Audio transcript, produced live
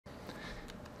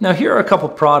Now here are a couple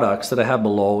products that I have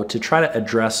below to try to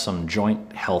address some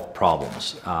joint health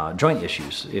problems, joint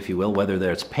issues, if you will, whether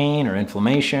there's pain or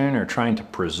inflammation or trying to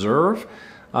preserve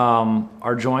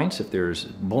our joints, if there's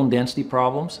bone density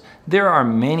problems. There are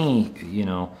many,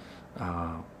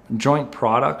 joint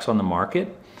products on the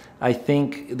market. I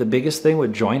think the biggest thing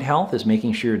with joint health is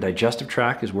making sure your digestive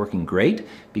tract is working great,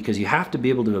 because you have to be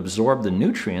able to absorb the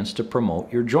nutrients to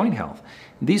promote your joint health.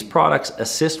 These products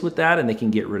assist with that, and they can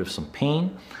get rid of some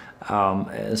pain.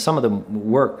 Some of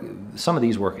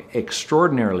these work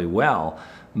extraordinarily well,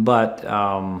 but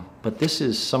this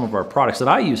is some of our products that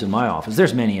I use in my office.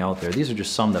 There's many out there. These are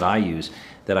just some that I use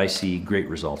that I see great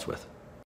results with.